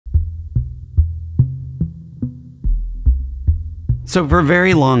So for a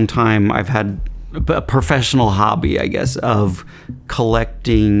very long time, I've had a professional hobby, I guess, of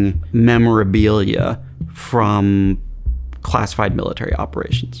collecting memorabilia from classified military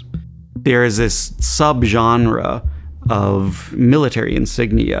operations. There is this subgenre of military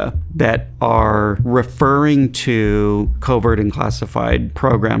insignia that are referring to covert and classified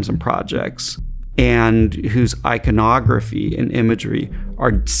programs and projects, and whose iconography and imagery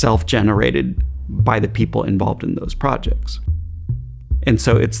are self-generated by the people involved in those projects. And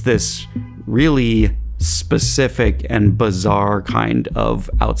so it's this really specific and bizarre kind of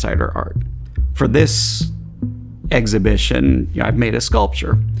outsider art. For this exhibition, I've made a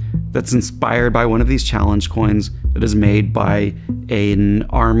sculpture that's inspired by one of these challenge coins that is made by an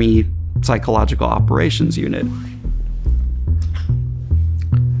Army psychological operations unit.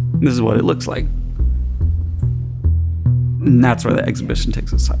 This is what it looks like. And that's where the exhibition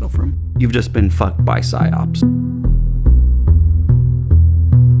takes its title from. You've just been fucked by psyops.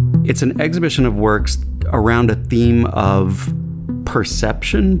 It's an exhibition of works around a theme of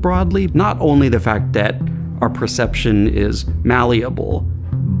perception broadly. Not only the fact that our perception is malleable,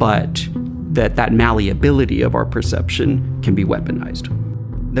 but that malleability of our perception can be weaponized.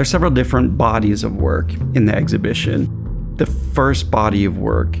 There are several different bodies of work in the exhibition. The first body of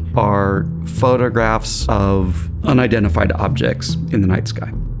work are photographs of unidentified objects in the night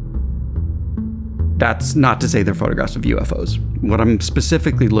sky. That's not to say they're photographs of UFOs. What I'm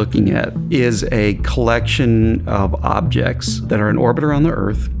specifically looking at is a collection of objects that are in orbit around the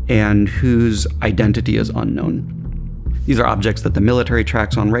Earth and whose identity is unknown. These are objects that the military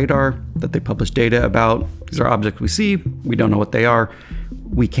tracks on radar, that they publish data about. These are objects we see, we don't know what they are.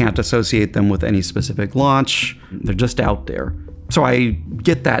 We can't associate them with any specific launch. They're just out there. So I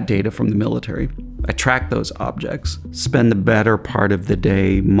get that data from the military. I track those objects, spend the better part of the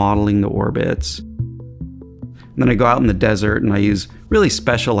day modeling the orbits. And then I go out in the desert and I use really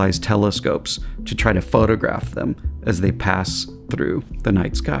specialized telescopes to try to photograph them as they pass through the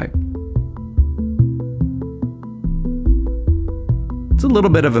night sky. It's a little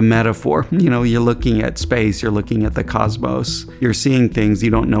bit of a metaphor. You're looking at space, you're looking at the cosmos, you're seeing things, you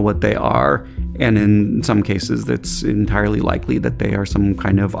don't know what they are. And in some cases, it's entirely likely that they are some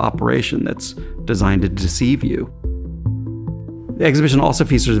kind of operation that's designed to deceive you. The exhibition also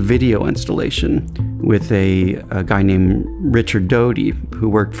features a video installation with a guy named Richard Doty, who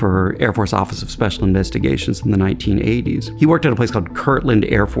worked for Air Force Office of Special Investigations in the 1980s. He worked at a place called Kirtland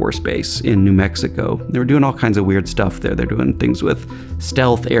Air Force Base in New Mexico. They were doing all kinds of weird stuff there. They're doing things with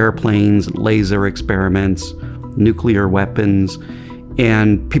stealth airplanes, laser experiments, nuclear weapons,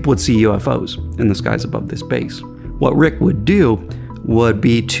 and people would see UFOs in the skies above this base. What Rick would do would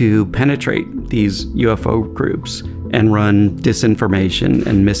be to penetrate these UFO groups and run disinformation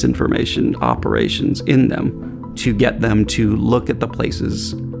and misinformation operations in them to get them to look at the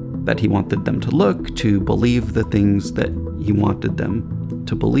places that he wanted them to look, to believe the things that he wanted them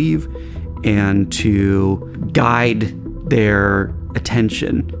to believe, and to guide their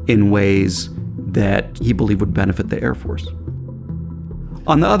attention in ways that he believed would benefit the Air Force.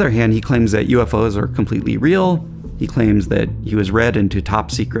 On the other hand, he claims that UFOs are completely real. He claims that he was read into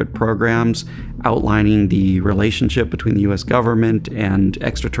top secret programs outlining the relationship between the US government and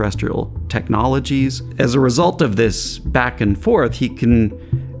extraterrestrial technologies. As a result of this back and forth, he can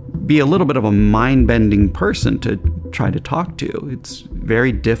be a little bit of a mind-bending person to try to talk to. It's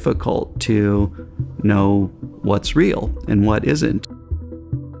very difficult to know what's real and what isn't.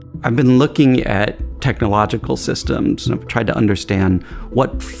 I've been looking at technological systems and I've tried to understand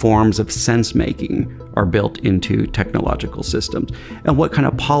what forms of sense-making are built into technological systems and what kind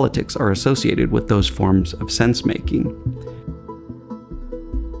of politics are associated with those forms of sense-making.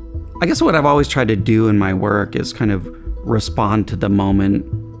 I guess what I've always tried to do in my work is kind of respond to the moment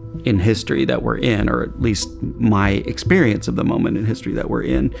in history that we're in, or at least my experience of the moment in history that we're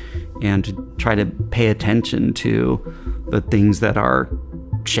in, and to try to pay attention to the things that are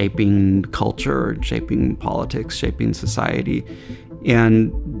shaping culture, shaping politics, shaping society.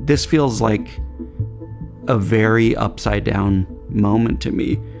 And this feels like a very upside down moment to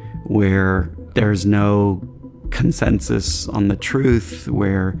me, where there's no consensus on the truth,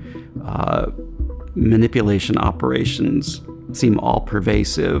 where manipulation operations seem all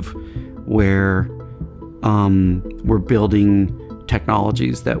pervasive, where we're building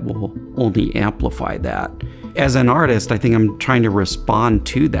technologies that will only amplify that. As an artist, I think I'm trying to respond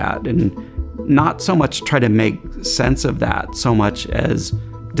to that and not so much try to make sense of that, so much as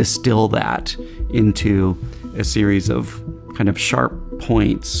distill that into a series of kind of sharp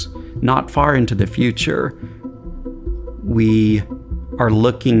points. Not far into the future, we are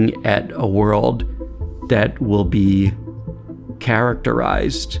looking at a world that will be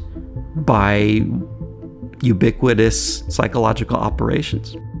characterized by ubiquitous psychological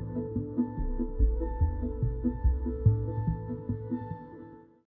operations.